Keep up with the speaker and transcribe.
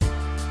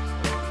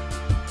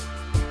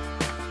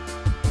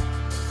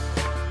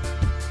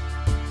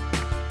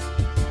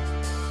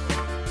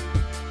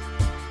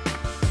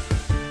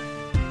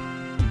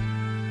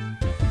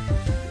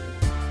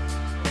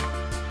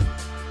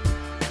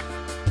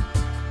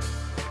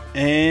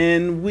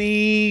And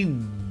we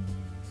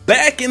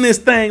back in this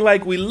thing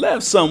like we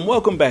left some.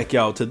 Welcome back,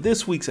 y'all, to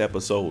this week's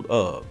episode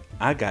of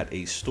I Got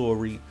a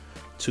Story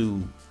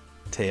to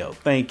Tell.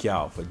 Thank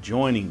y'all for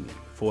joining me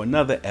for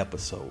another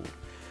episode.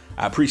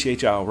 I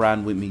appreciate y'all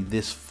riding with me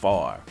this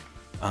far.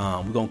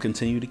 We're going to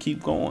continue to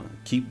keep going,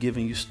 keep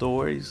giving you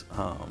stories,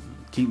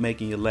 keep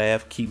making you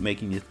laugh, keep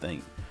making you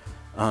think.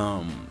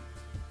 I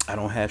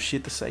don't have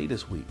shit to say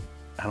this week.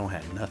 I don't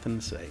have nothing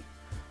to say.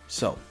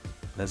 So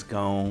let's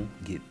go and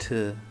get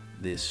to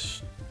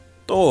this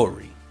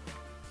story.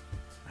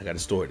 I got a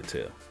story to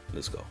tell.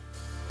 Let's go.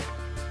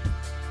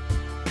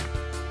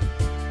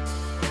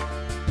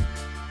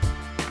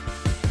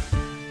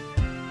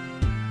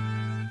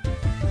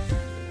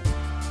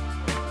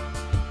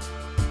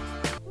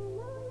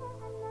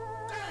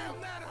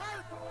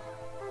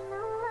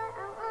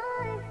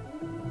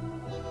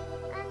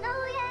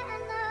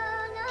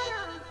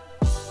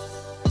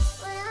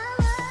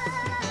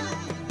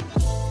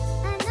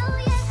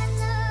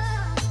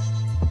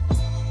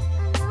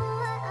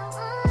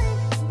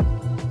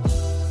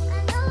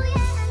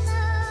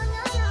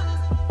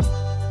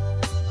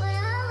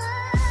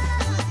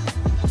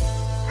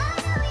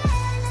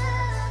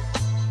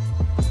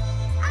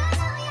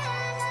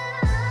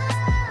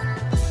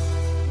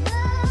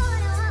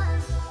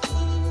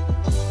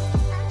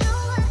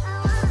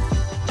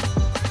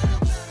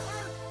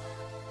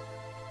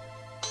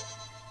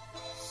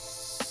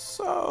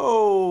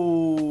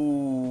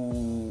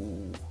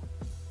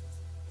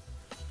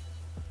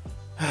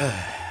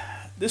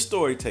 This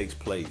story takes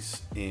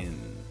place in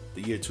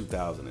the year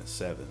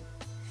 2007.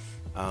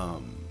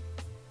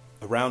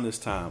 Around this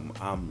time,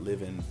 I'm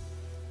living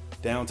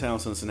downtown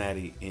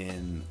Cincinnati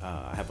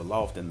I have a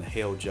loft in the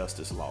Hale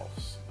Justice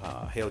Lofts.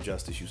 Hale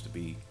Justice used to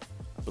be,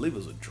 I believe it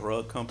was a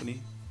drug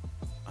company.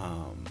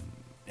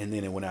 And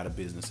then it went out of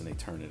business and they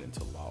turned it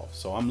into lofts.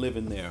 So I'm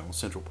living there on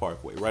Central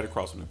Parkway, right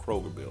across from the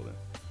Kroger building.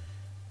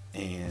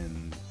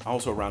 And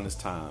also around this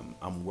time,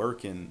 I'm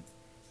working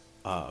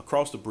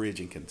across the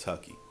bridge in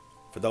Kentucky.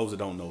 For those that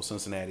don't know,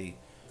 Cincinnati,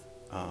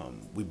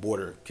 we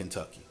border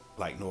Kentucky,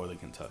 like northern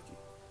Kentucky.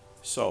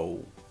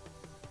 So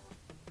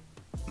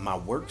my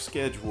work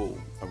schedule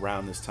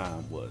around this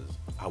time was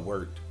I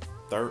worked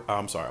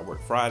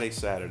Friday,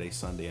 Saturday,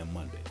 Sunday, and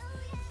Monday.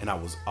 And I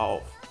was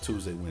off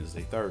Tuesday,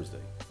 Wednesday, Thursday.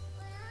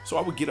 So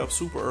I would get up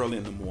super early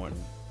in the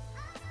morning,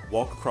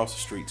 walk across the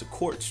street to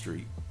Court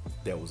Street.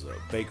 There was a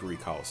bakery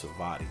called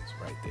Savati's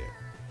right there.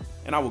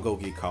 And I would go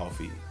get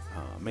coffee,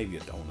 maybe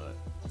a donut,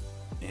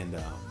 and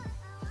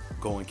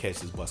go and catch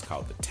this bus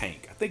called the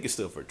Tank. I think it's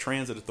still for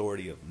Transit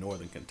Authority of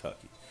Northern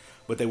Kentucky.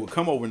 But they would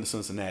come over into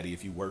Cincinnati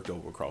if you worked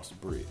over across the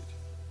bridge.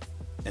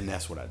 And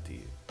that's what I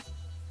did.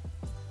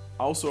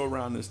 Also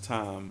around this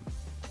time,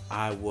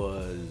 I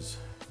was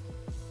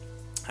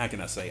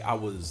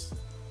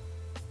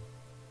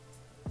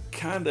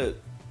kind of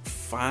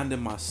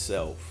finding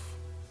myself.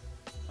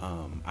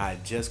 I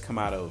had just come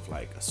out of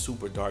like a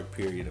super dark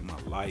period in my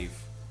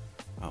life,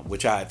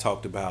 which I had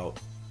talked about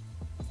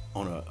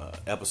on a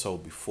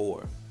episode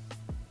before.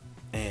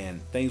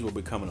 And things were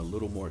becoming a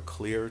little more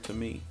clear to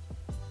me.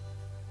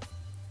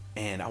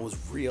 And I was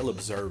real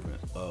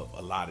observant of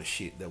a lot of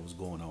shit that was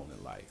going on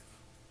in life.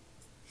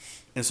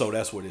 And so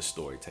that's where this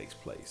story takes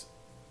place.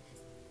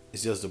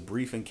 It's just a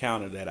brief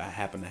encounter that I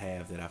happen to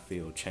have that I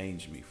feel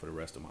changed me for the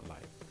rest of my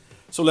life.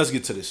 So let's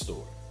get to this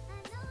story.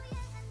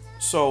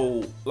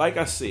 So, like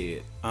I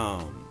said,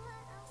 I'm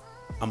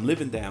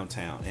living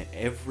downtown, and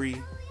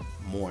every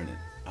morning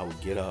I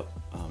would get up,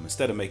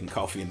 instead of making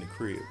coffee in the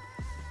crib,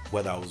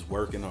 whether I was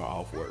working or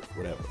off work,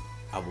 whatever,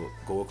 I would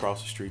go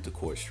across the street to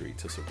Court Street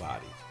to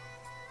Savati's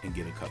and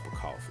get a cup of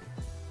coffee.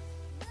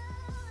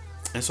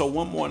 And so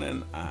one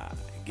morning I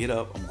get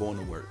up, I'm going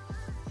to work,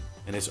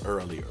 and it's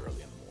early in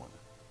the morning.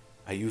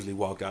 I usually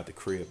walked out the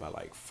crib by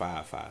like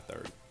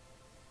 5:30.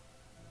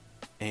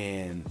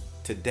 And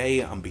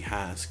today I'm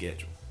behind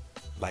schedule.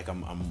 Like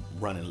I'm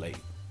running late.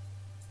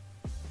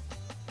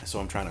 And so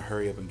I'm trying to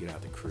hurry up and get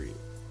out the crib.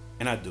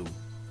 And I do.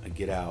 I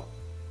get out,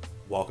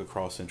 walk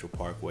across Central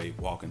Parkway,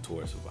 walking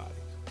towards Savati's.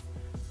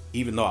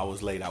 Even though I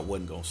was late, I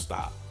wasn't going to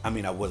stop. I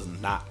was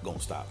not going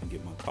to stop and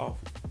get my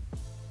coffee.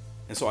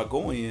 And so I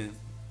go in,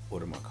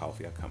 order my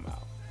coffee, I come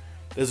out.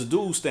 There's a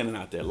dude standing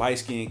out there,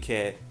 light-skinned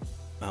cat,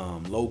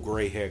 low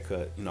gray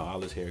haircut, all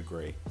his hair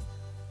gray.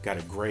 Got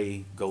a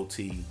gray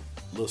goatee,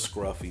 a little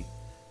scruffy.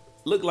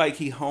 Look like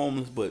he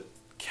homeless, but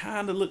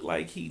kind of look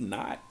like he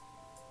not.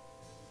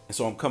 And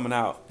so I'm coming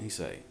out, and he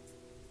say,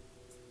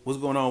 "What's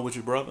going on with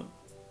your brother?"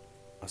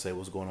 I say,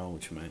 "What's going on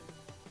with you, man?"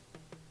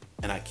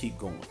 And I keep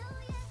going.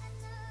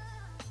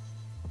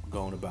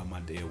 Going about my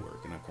day at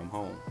work, and I come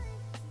home.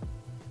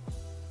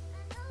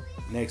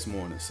 Next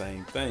morning,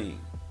 same thing.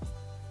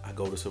 I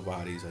go to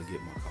Savati's, I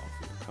get my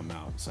coffee, come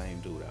out, same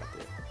dude out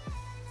there.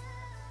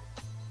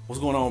 "What's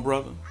going on,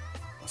 brother?"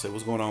 I say,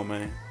 "What's going on,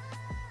 man?"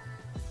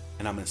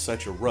 And I'm in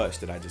such a rush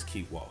that I just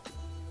keep walking.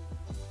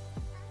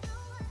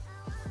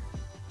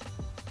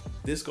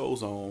 This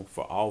goes on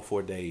for all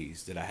 4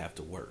 days that I have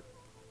to work.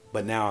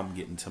 But now I'm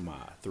getting to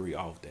my 3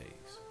 off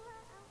days.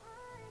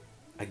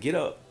 I get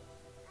up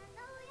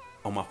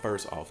on my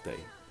first off day,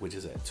 which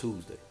is at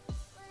Tuesday.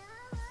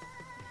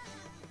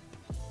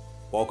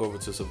 Walk over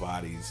to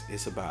Savati's.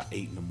 It's about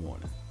 8 in the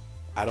morning.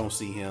 I don't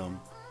see him.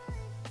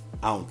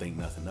 I don't think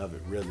nothing of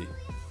it, really.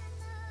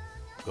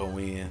 Go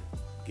in,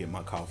 get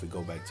my coffee,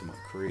 go back to my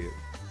crib.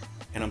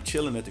 And I'm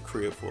chilling at the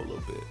crib for a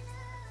little bit.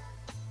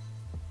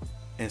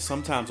 And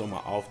sometimes on my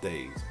off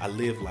days, I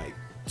live like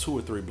 2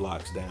 or 3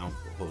 blocks down.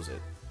 What was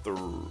it?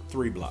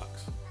 3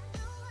 blocks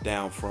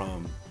down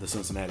from the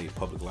Cincinnati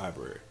Public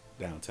Library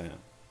downtown.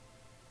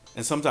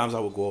 And sometimes I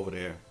would go over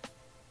there,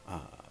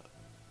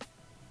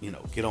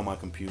 get on my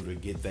computer,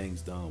 get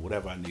things done,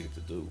 whatever I needed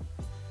to do.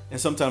 And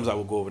sometimes I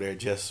would go over there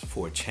just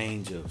for a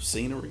change of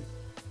scenery.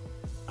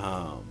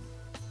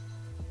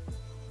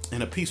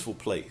 In a peaceful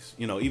place.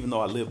 Even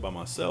though I live by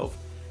myself,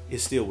 it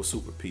still was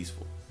super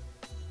peaceful.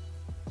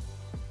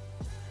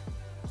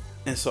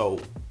 And so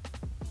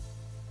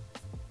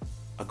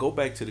I go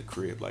back to the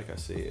crib, like I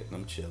said, and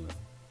I'm chilling.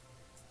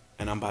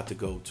 And I'm about to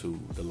go to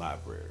the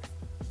library.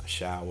 I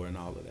shower and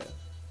all of that.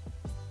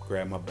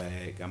 Grab my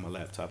bag, got my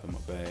laptop in my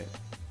bag.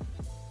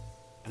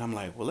 And I'm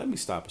like, well, let me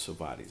stop at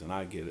Savati's and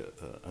I get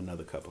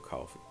another cup of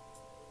coffee.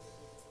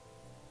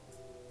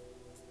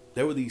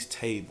 There were these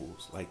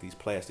tables, like these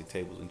plastic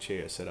tables and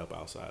chairs set up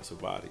outside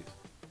Savati's.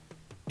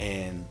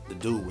 And the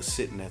dude was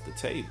sitting at the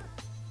table.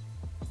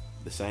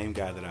 The same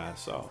guy that I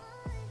saw.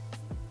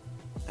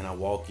 And I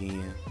walk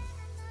in,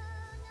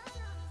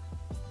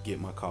 get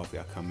my coffee,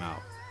 I come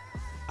out.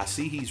 I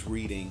see he's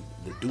reading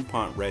the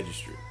DuPont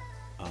Registry.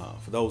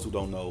 For those who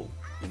don't know,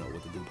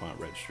 what the DuPont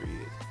Registry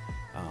is.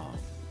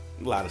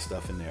 A lot of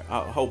stuff in there.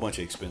 A whole bunch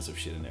of expensive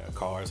shit in there.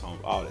 Cars,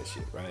 homes, all that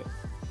shit, right?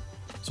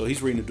 So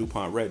he's reading the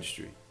DuPont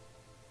Registry.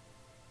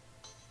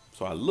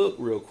 So I look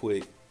real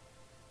quick.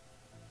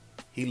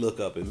 He look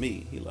up at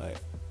me. He like,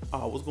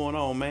 oh, what's going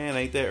on, man?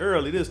 Ain't that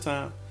early this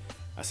time?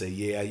 I said,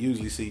 yeah, I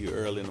usually see you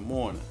early in the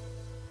morning.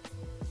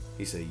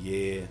 He said,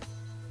 yeah.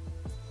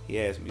 He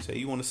asked me, he said,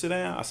 you want to sit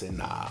down? I said,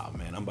 nah,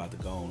 man, I'm about to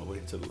go on over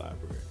here to the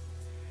library.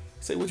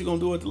 He said, what you gonna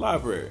do at the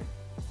library?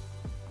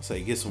 I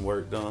said, get some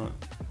work done.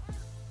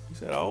 He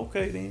said, oh,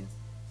 okay then.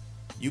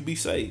 You be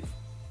safe.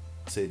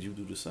 I said, you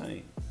do the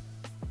same.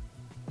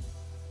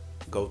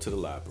 Go to the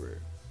library.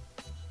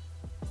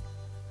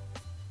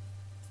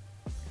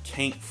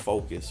 Can't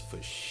focus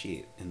for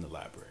shit in the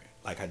library.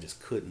 Like, I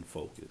just couldn't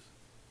focus.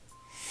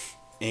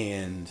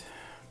 And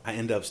I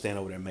end up standing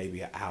over there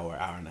maybe an hour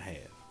and a half.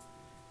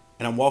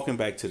 And I'm walking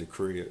back to the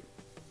crib.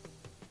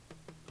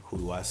 Who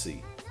do I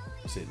see?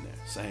 Sitting there.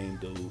 Same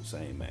dude,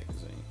 same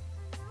magazine.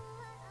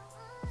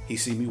 He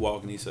see me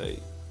walking, he say,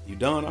 you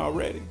done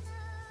already?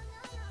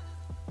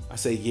 I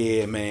say,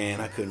 yeah, man,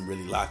 I couldn't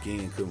really lock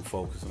in, couldn't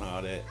focus and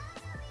all that.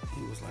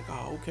 He was like,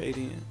 oh, okay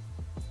then.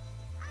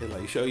 They're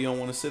like, you sure you don't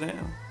want to sit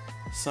down?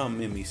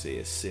 Something in me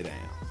said, sit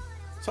down.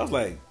 So I was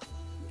like,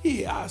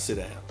 yeah, I'll sit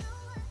down.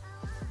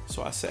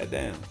 So I sat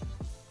down.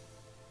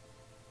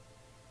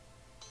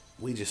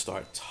 We just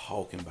started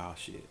talking about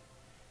shit.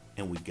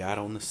 And we got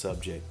on the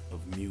subject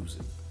of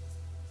music.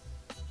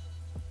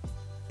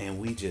 And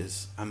we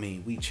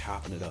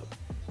chopping it up.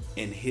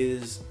 And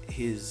his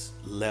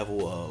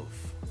level of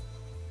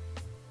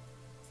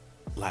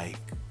like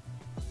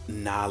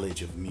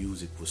knowledge of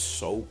music was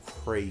so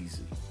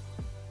crazy.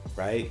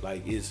 Right?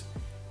 Like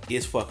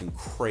it's fucking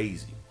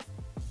crazy.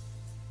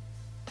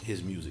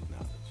 His music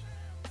knowledge.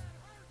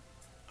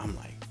 I'm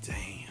like,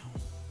 damn.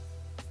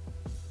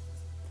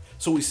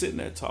 So we sitting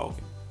there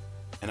talking.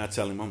 And I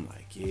tell him, I'm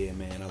like, yeah,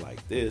 man, I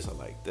like this, I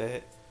like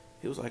that.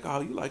 He was like,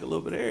 oh, you like a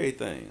little bit of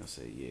everything. I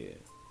said, yeah.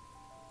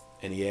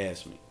 And he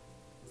asked me.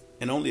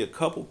 And only a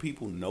couple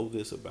people know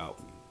this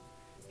about me.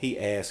 He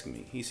asked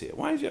me, he said,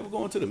 why didn't you ever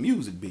go into the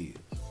music biz?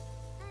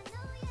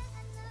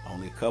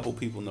 Only a couple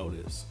people know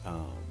this.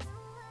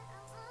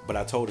 But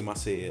I told him, I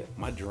said,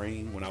 my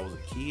dream when I was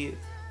a kid,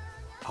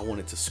 I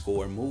wanted to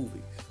score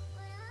movies.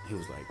 He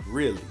was like,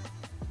 really?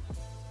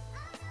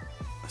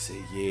 I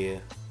said, yeah.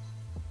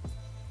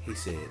 He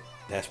said,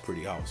 that's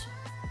pretty awesome.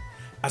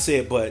 I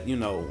said, but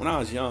when I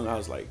was young, I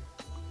was like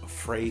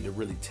afraid to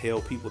really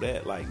tell people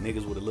that. Like,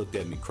 niggas would have looked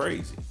at me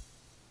crazy.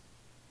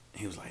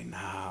 He was like,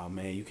 nah,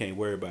 man, you can't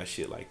worry about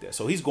shit like that.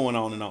 So he's going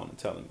on and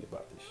telling me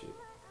about this shit.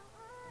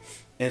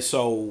 And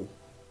so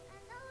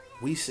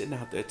we sitting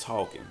out there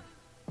talking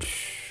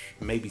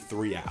maybe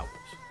 3 hours.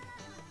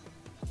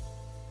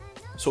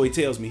 So he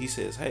tells me, he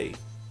says, hey,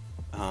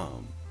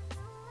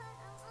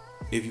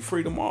 if you're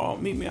free tomorrow,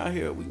 meet me out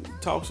here. We can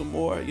talk some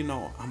more.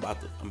 I'm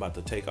about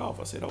to take off.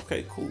 I said,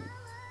 okay, cool.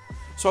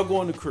 So I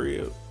go in the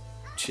crib,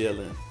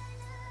 chilling,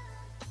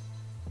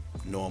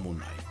 normal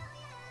night.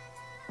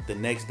 The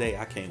next day,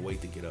 I can't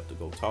wait to get up to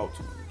go talk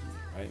to him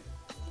again, right?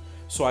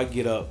 So I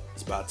get up.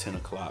 It's about 10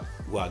 o'clock.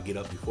 Well, I get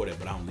up before that,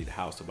 but I don't leave the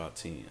house till about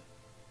 10.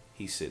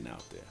 He's sitting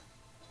out there.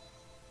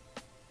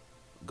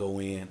 Go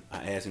in.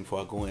 I ask him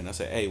before I go in. I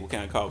say, hey, what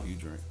kind of coffee you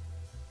drink?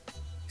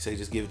 He say,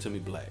 just give it to me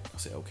black. I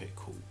say, okay,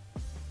 cool.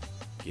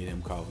 Get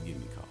him coffee, give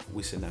me coffee.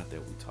 We sitting out there,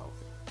 we talking.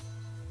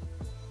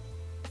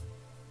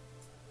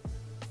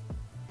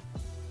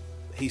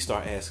 He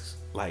start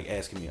like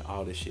asking me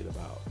all this shit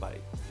about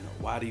like,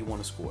 why do you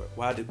want to score?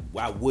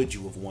 Why would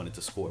you have wanted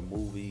to score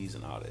movies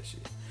and all that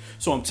shit?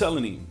 So I'm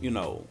telling him,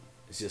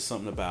 it's just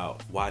something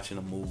about watching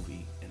a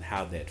movie and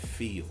how that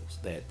feels,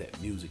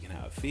 that music and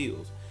how it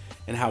feels.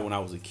 And how when I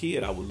was a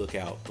kid, I would look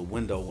out the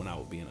window when I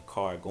would be in a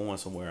car going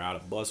somewhere, out a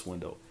bus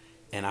window,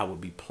 and I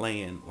would be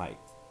playing like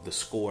the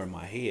score in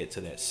my head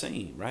to that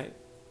scene, right?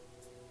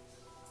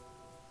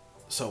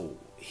 So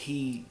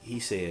he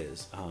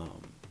says,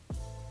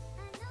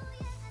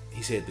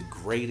 he said the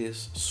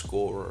greatest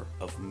scorer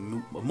of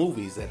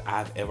movies that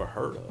I've ever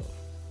heard of,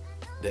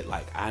 that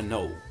like I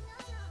know,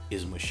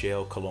 is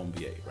Michel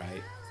Colombier,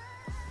 right?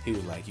 He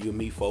was like, you and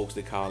me folks,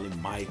 they call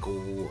him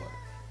Michael, or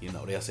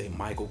they'll say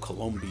Michael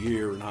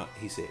Colombier or not.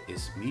 He said,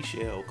 it's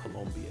Michel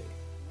Colombier.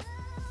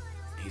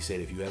 He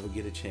said, if you ever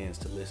get a chance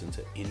to listen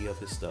to any of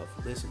his stuff,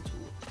 listen to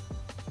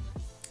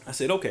it. I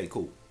said, okay,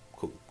 cool,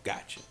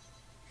 gotcha.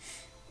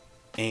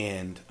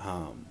 And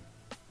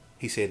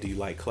he said, do you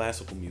like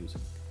classical music?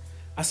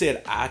 I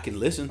said, I can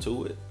listen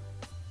to it.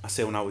 I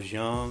said, when I was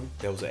young,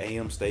 there was an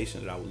AM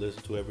station that I would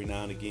listen to every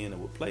now and again that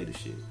would play the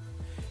shit.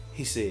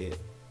 He said,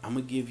 I'm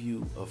going to give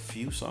you a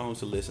few songs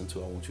to listen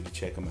to. I want you to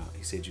check them out.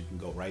 He said, you can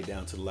go right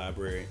down to the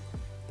library.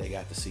 They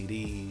got the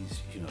CDs,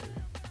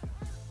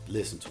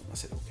 listen to them. I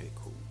said, okay,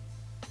 cool.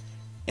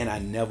 And I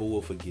never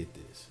will forget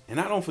this. And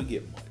I don't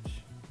forget much.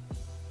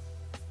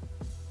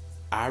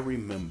 I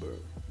remember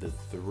the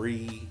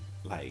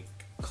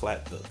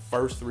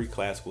first three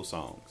classical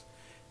songs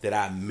that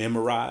I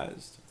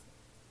memorized.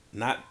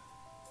 Not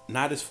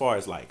as far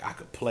as like I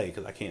could play,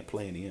 because I can't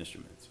play any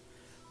instruments.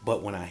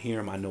 But when I hear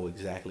them, I know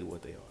exactly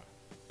what they are.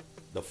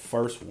 The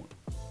first one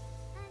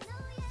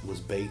was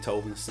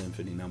Beethoven's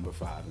Symphony No.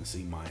 5 in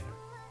C minor.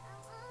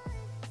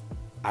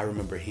 I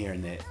remember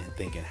hearing that and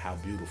thinking how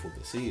beautiful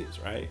this is,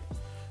 right?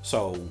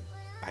 So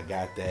I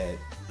got that.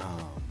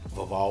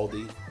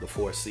 Vivaldi, The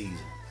Four Seasons.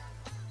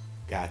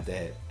 Got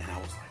that, and I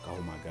was like,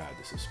 oh my God,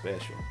 this is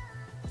special.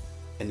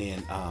 And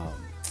then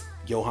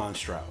Johann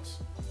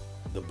Strauss,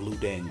 The Blue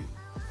Danube.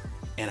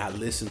 And I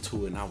listened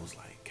to it and I was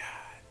like,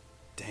 God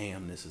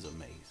damn, this is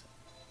amazing.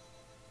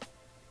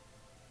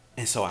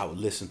 And so I would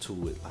listen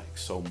to it like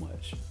so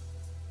much.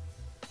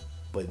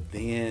 But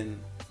then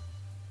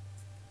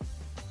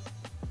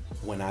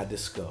when I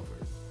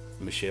discovered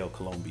Michel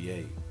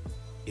Colombier,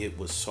 it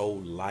was so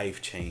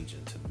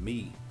life-changing to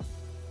me.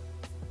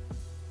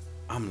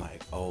 I'm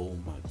like, oh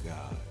my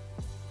God.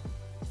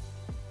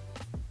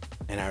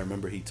 And I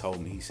remember he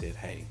told me, he said,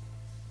 hey,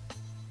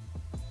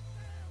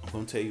 I'm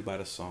going to tell you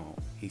about a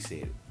song. He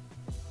said,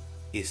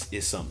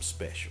 it's something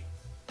special.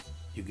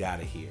 You got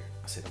to hear it.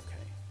 I said, okay.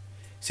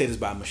 He said, it's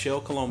by Michel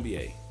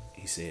Colombier.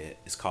 He said,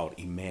 it's called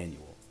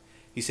Emmanuel.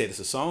 He said, it's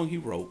a song he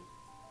wrote.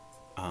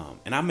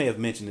 And I may have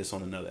mentioned this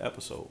on another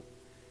episode.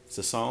 It's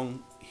a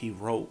song he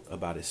wrote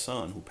about his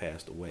son who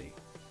passed away.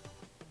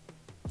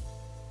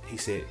 He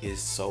said,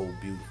 it's so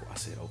beautiful. I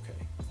said,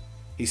 okay.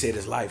 He said,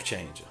 it's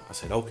life-changing. I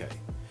said, okay.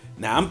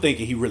 Now, I'm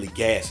thinking he really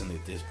gassing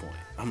at this point.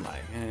 I'm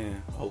like,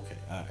 okay,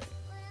 all right.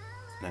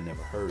 And I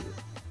never heard it.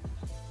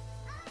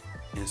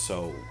 And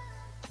so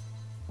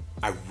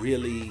I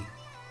really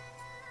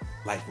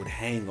would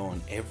hang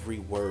on every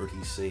word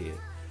he said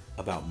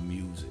about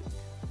music.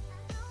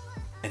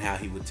 And how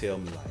he would tell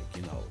me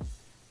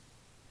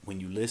when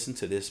you listen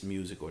to this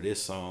music or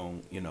this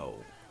song,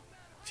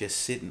 just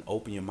sit and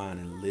open your mind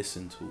and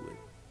listen to it.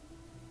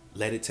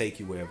 Let it take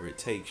you wherever it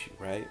takes you,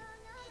 right?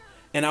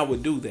 And I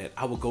would do that.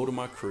 I would go to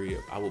my crib.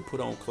 I would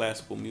put on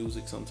classical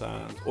music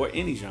sometimes, or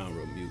any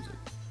genre of music.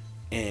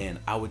 And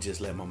I would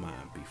just let my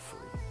mind be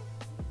free.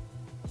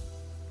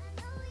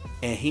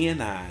 And he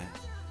and I,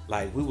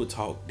 we would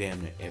talk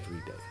damn near every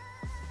day.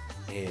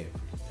 Every day.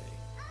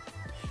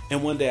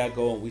 And one day I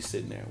go and we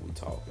sitting there and we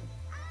talking.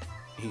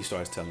 He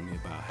starts telling me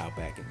about how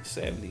back in the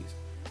 70s,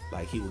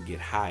 he would get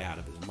high out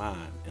of his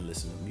mind and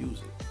listen to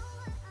music.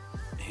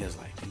 And he was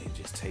like, and it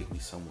just take me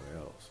somewhere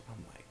else.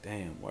 I'm like,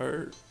 damn,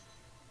 word?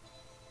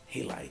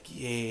 He like,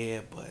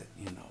 yeah, but,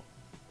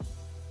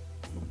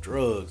 them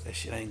drugs, that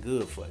shit ain't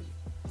good for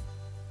you.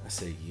 I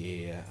said,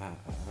 yeah,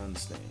 I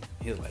understand.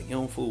 He was like, you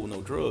don't fool with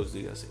no drugs, do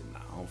you? I said, nah,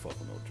 I don't fuck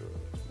with no drugs,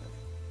 man.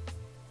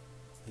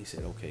 He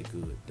said, okay,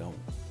 good, don't.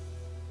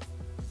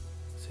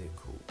 I said,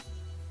 cool.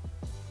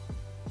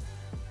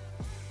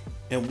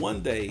 And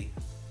one day,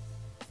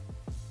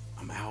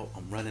 I'm out,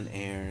 I'm running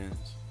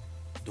errands,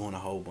 doing a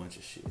whole bunch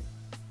of shit.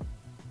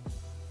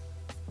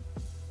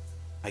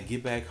 I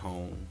get back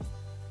home.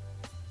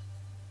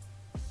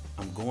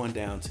 I'm going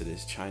down to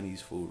this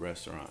Chinese food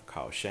restaurant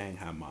called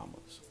Shanghai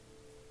Mama's.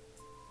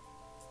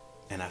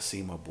 And I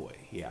see my boy.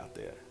 He out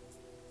there.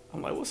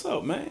 I'm like, what's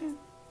up, man?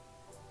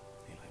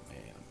 He like,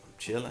 man, I'm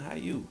chilling. How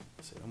you?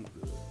 I said, I'm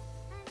good.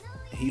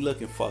 And he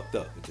looking fucked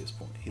up at this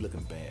point. He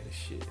looking bad as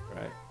shit,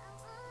 right?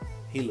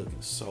 He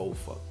looking so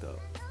fucked up.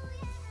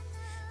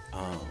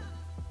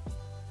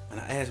 And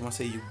I asked him, I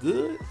said, you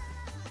good?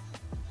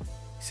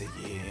 He said,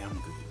 yeah, I'm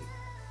good.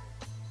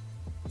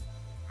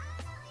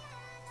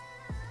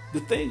 The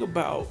thing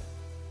about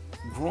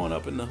growing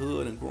up in the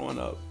hood and growing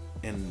up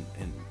in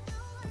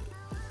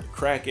the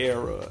crack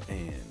era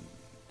and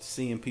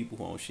seeing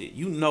people on shit,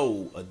 you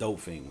know a dope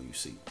fiend when you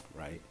see one,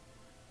 right?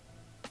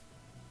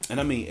 And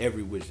I mean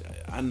every which.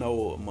 I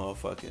know a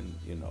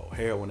motherfucking,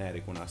 heroin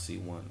addict when I see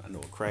one. I know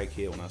a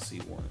crackhead when I see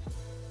one.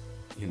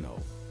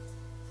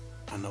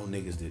 I know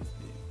niggas that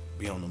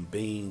be on them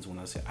beans when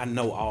I say. I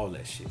know all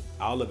that shit.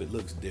 All of it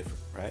looks different,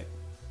 right?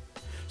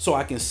 So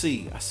I can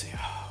see. I say,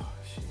 oh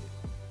shit,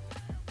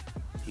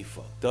 he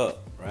fucked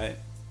up, right?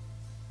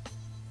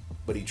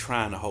 But he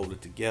trying to hold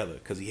it together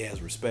because he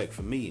has respect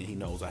for me and he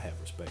knows I have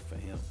respect for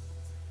him.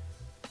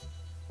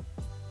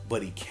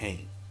 But he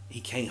can't.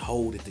 He can't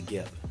hold it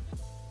together.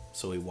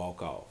 So he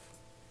walk off.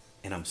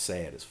 And I'm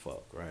sad as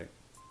fuck, right?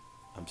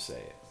 I'm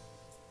sad.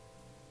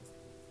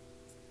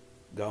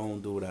 Go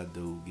on, do what I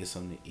do. Get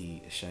something to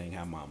eat.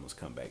 Shanghai mamas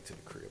come back to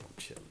the crib. I'm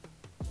chilling.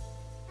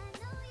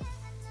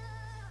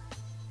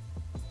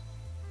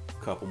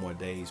 A couple more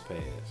days pass.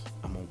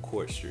 I'm on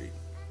Court Street.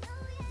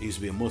 There used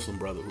to be a Muslim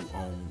brother who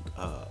owned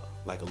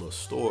like a little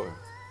store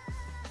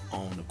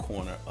on the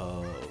corner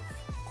of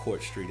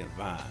Court Street and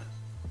Vine.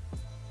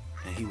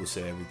 And he would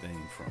sell everything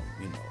from,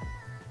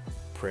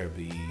 prayer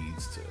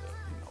beads to,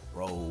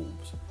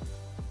 robes,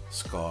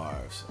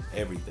 scarves,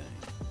 everything.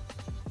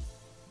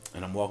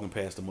 And I'm walking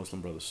past the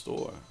Muslim brother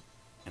store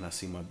and I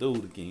see my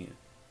dude again.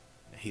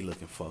 And he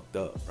looking fucked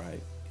up,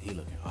 right? He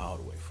looking all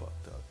the way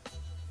fucked up.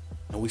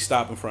 And we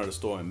stop in front of the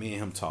store and me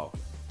and him talking.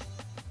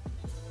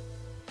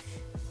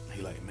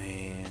 He like,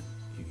 man,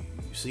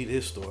 you see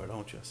this store,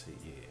 don't you? I said,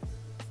 yeah.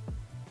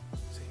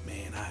 I said,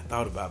 man, I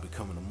thought about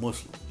becoming a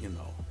Muslim,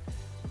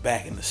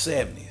 back in the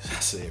 70s. I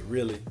said,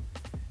 really?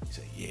 He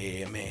said,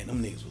 yeah, man,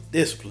 them niggas was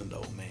disciplined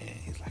though, man.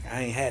 He's like,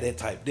 I ain't had that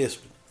type of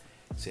discipline.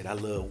 He said, I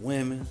love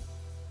women,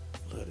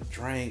 love to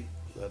drink,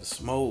 love to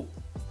smoke,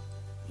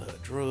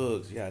 love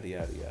drugs, yada,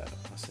 yada, yada.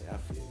 I said, I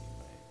feel you,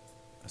 man.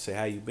 I said,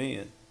 how you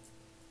been?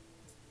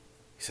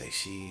 He said,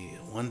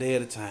 shit, one day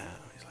at a time.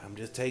 He's like, I'm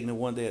just taking it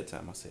one day at a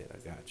time. I said, I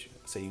got you.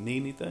 I said, you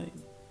need anything?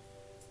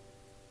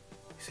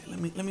 He said,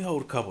 let me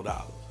hold a couple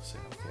dollars. I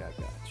said, okay, I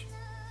got you.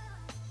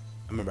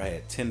 I remember I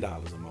had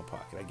 $10 in my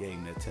pocket. I gave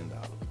him that $10.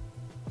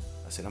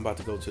 I said, I'm about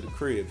to go to the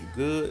crib. You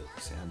good?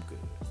 He said, I'm good.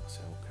 I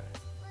said, okay.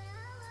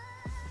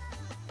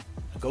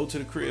 I go to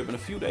the crib and a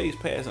few days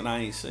pass and I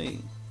ain't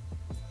seen.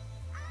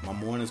 My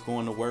mornings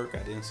going to work,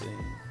 I didn't see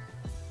him.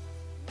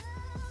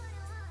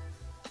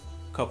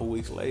 A couple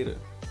weeks later,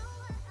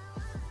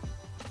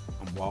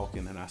 I'm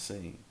walking and I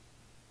seen.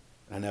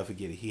 And I never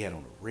forget it. He had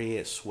on a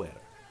red sweater.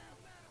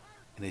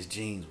 And his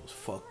jeans was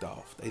fucked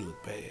off. They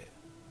look bad.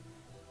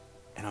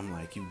 And I'm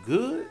like, you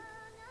good?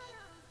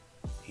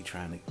 He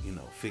trying to,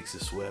 fix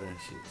his sweater and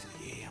shit. He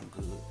said, yeah, I'm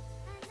good.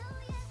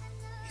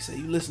 He said,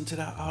 you listen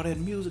to all that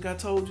music I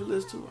told you to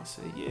listen to? I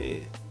said, yeah.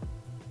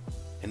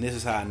 And this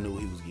is how I knew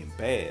he was getting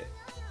bad.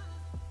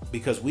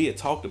 Because we had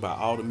talked about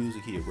all the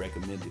music he had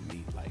recommended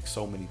me like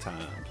so many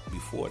times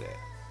before that.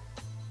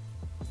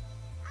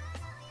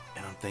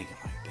 And I'm thinking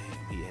like,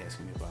 damn, he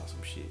asking me about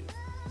some shit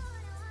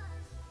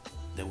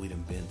that we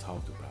done been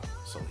talked about.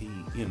 So he,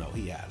 he out of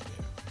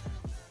there.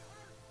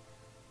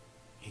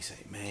 He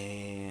said,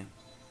 man,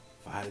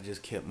 if I'd have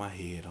just kept my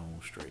head on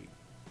straight.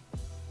 He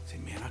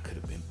said, man, I could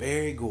have been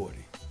Barry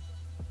Gordy.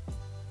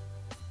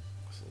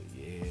 I said,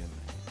 yeah, man.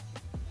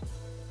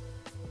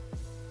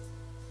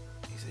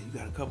 He said, you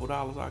got a couple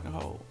dollars I can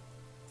hold?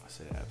 I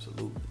said,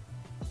 absolutely.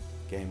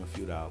 Gave him a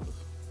few dollars.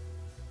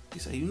 He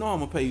said, I'm going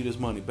to pay you this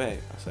money back.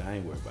 I said, I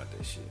ain't worried about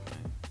that shit,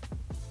 man.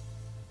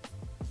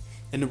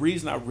 And the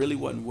reason I really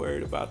wasn't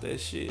worried about that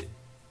shit,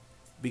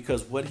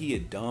 because what he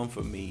had done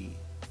for me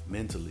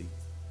mentally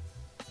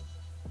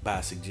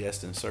by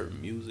suggesting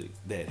certain music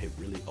that had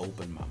really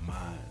opened my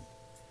mind.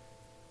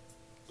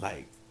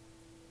 Like,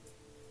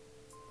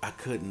 I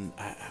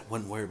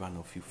wasn't worried about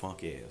no few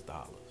funky ass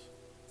dollars.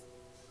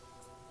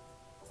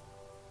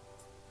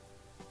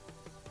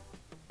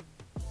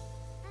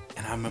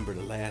 And I remember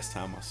the last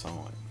time I saw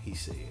him, he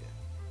said,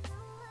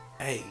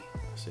 hey.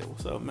 I said,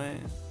 what's up,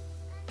 man?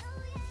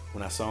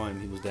 When I saw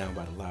him, he was down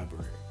by the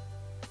library.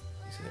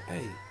 He said,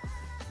 hey.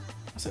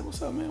 I said,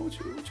 what's up, man? What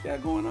you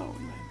got going on?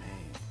 He's like, man,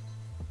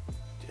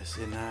 just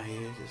sitting out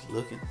here, just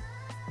looking.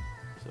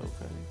 It's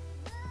okay.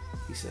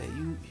 He said,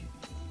 you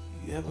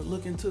ever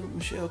look into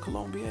Michel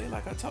Colombier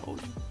like I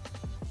told you?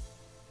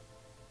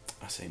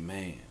 I say,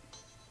 man,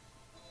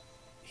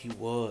 he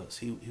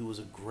was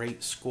a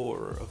great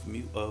scorer of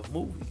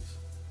movies.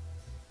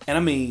 And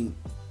I mean,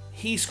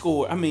 he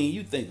scored,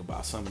 you think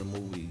about some of the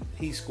movies.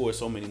 He scored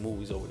so many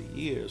movies over the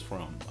years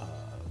from,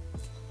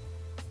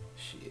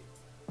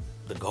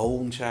 The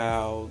Golden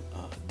Child,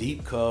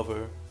 Deep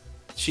Cover,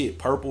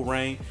 Purple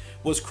Rain.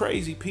 What's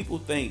crazy, people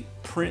think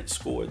Prince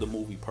scored the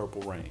movie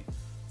Purple Rain.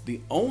 The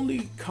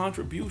only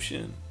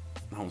contribution,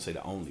 I don't say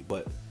the only,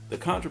 but the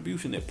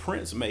contribution that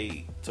Prince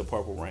made to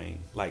Purple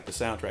Rain, like the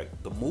soundtrack,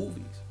 the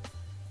movies,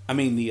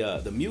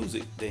 the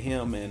music that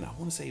him and I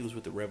want to say he was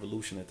with the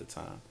Revolution at the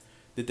time,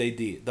 that they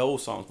did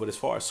those songs. But as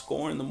far as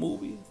scoring the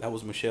movie, that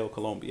was Michel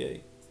Colombier.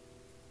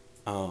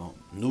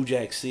 New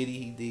Jack City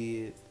he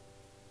did.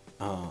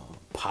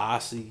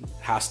 Posse,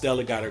 How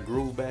Stella Got Her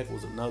Groove Back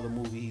was another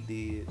movie he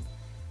did.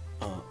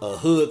 A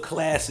hood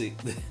classic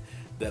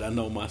that I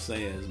know my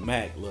sayings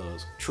Mac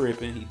loves,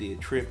 Trippin'. He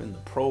did Trippin', The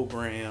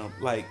Program.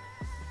 Like,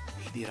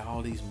 he did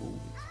all these movies.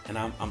 And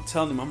I'm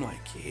telling him, I'm like,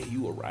 yeah,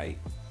 you were right.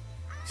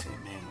 He said,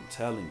 man, I'm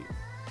telling you.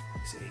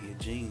 He said, he a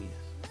genius.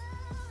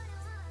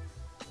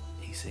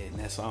 He said, in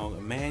that song,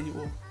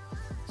 Emmanuel,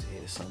 he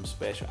said, it's something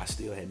special. I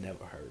still had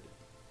never heard it.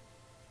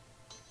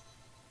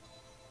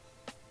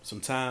 Some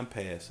time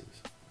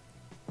passes,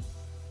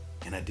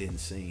 and I didn't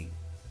see him.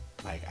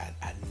 Like,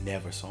 I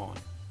never saw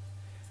him.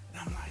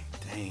 And I'm like,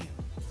 damn.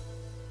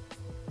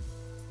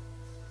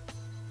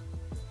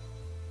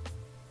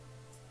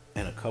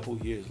 And a couple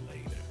years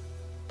later,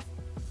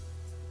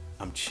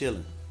 I'm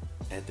chilling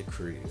at the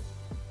crib.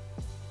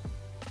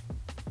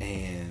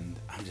 And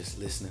I'm just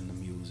listening to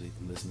music.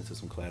 I'm listening to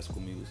some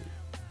classical music.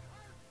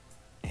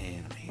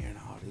 And I'm hearing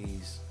all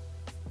these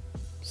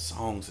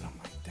songs, and I'm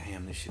like,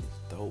 damn, this shit is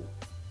dope.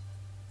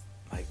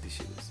 Like, this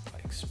shit is,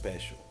 like,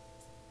 special.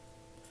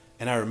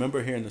 And I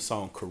remember hearing the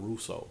song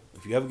Caruso.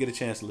 If you ever get a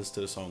chance to listen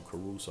to the song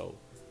Caruso,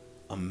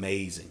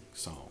 amazing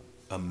song.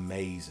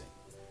 Amazing.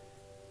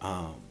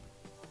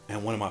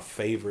 And one of my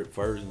favorite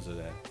versions of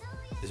that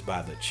is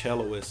by the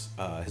celloist.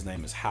 His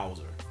name is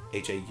Hauser.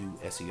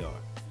 Hauser.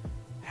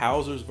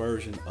 Hauser's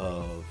version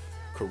of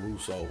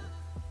Caruso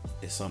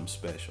is something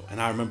special.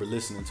 And I remember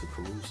listening to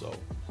Caruso,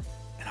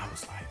 and I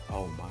was like,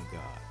 oh my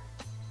God.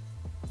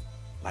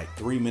 Like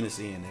 3 minutes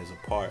in, there's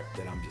a part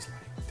that I'm just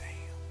like,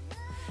 damn.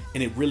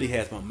 And it really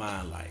has my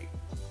mind like,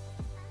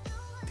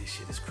 this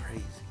shit is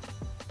crazy.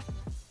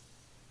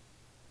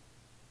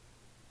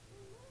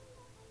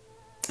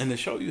 And to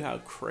show you how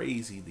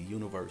crazy the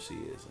universe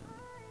is and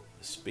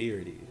the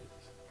spirit is,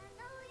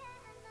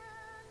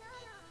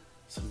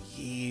 some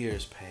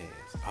years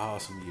passed. Oh,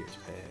 some years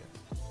passed.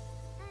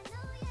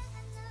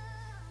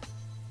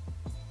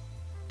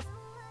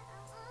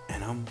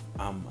 And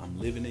I'm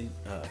living in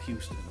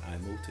Houston. I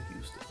moved to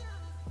Houston.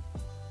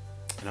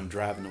 And I'm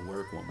driving to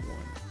work one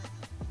morning.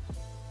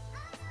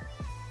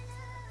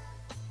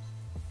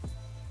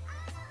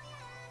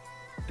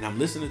 And I'm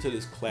listening to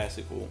this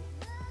classical,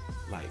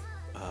 like,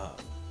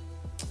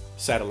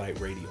 satellite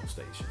radio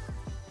station.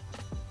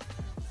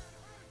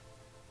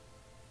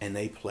 And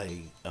they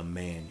play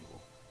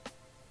Emmanuel.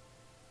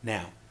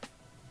 Now,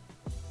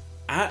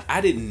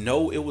 I didn't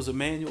know it was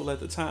Emmanuel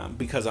at the time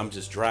because I'm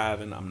just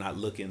driving. I'm not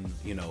looking,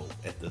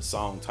 at the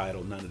song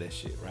title, none of that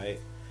shit, right?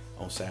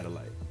 On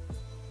satellite.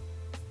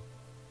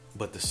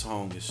 But the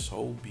song is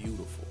so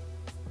beautiful.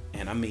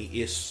 And I mean,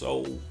 it's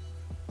so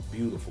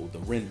beautiful. The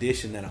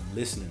rendition that I'm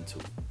listening to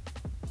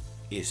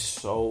is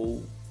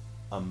so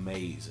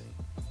amazing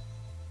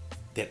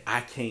that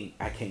I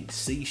can't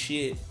see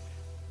shit.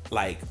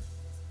 Like,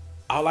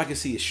 all I can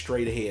see is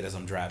straight ahead as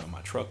I'm driving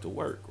my truck to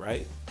work,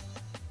 right?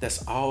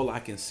 That's all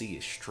I can see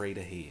is straight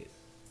ahead.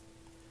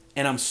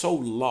 And I'm so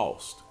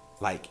lost,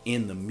 like,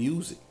 in the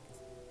music.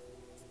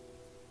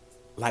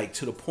 Like,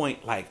 to the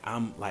point, like,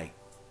 I'm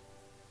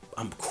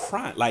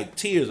crying. Like,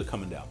 tears are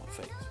coming down my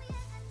face.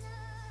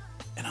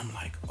 And I'm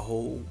like,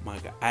 oh my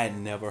God. I had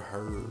never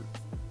heard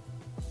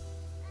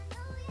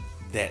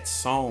that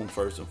song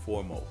first and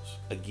foremost.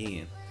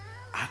 Again,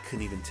 I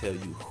couldn't even tell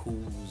you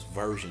whose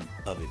version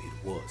of it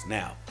was.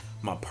 Now,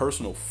 my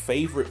personal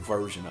favorite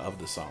version of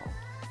the song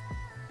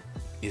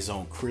is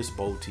on Chris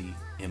Botti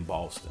in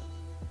Boston.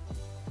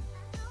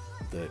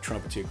 The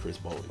trumpeter Chris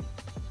Botti.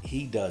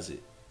 He does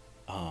it.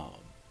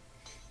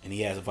 And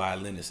he has a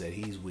violinist that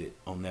he's with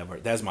on that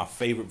version. That's my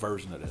favorite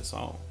version of that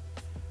song.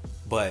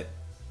 But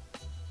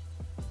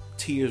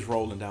tears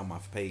rolling down my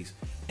face.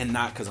 And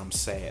not because I'm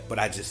sad, but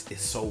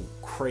it's so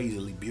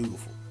crazily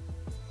beautiful.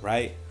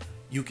 Right?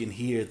 You can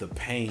hear the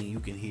pain. You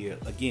can hear,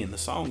 again, the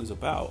song is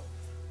about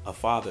a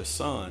father's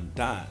son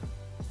dying.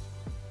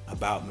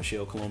 About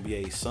Michel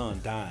Colombier's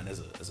son dying as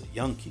a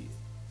young kid.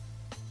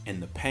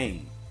 And the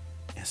pain.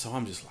 And so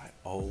I'm just like,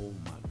 oh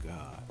my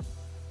God.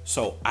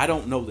 So I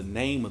don't know the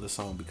name of the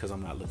song because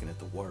I'm not looking at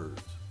the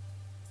words.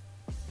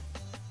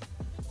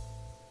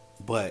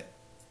 But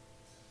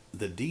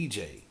the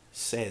DJ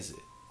says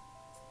it.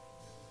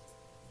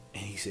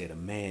 And he said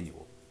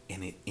Emmanuel.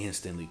 And it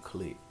instantly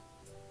clicked.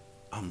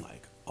 I'm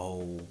like,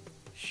 oh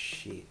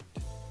shit.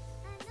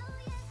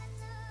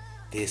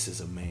 This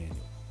is Emmanuel.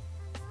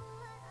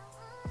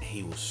 And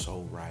he was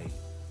so right.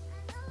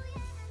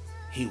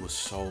 He was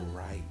so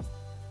right.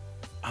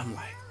 I'm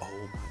like,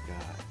 oh my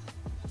God.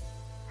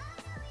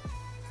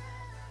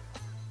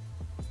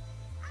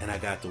 And I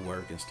got to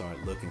work and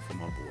started looking for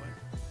my boy.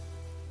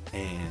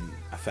 And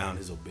I found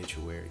his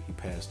obituary. He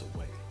passed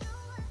away.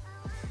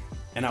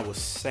 And I was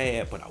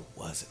sad, but I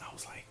wasn't. I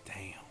was like,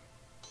 damn.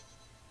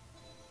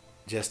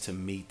 Just to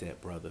meet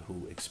that brother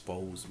who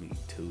exposed me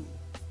to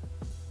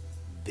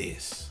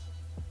this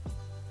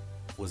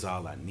was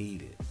all I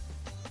needed.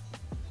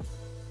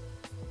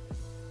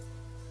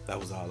 That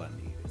was all I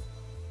needed.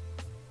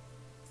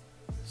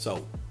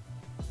 So,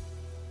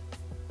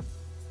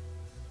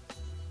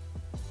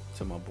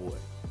 to my boy,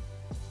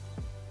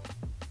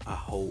 I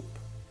hope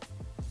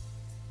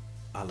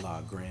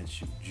Allah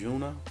grants you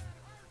Juna.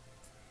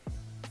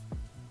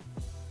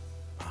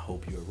 I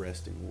hope you're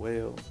resting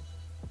well.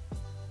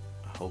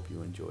 I hope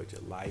you enjoyed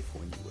your life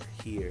when you were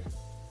here.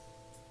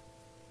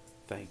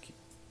 Thank you.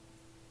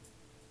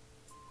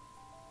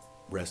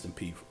 Rest in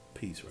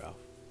peace, Ralph.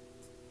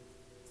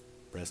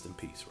 Rest in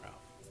peace,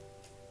 Ralph.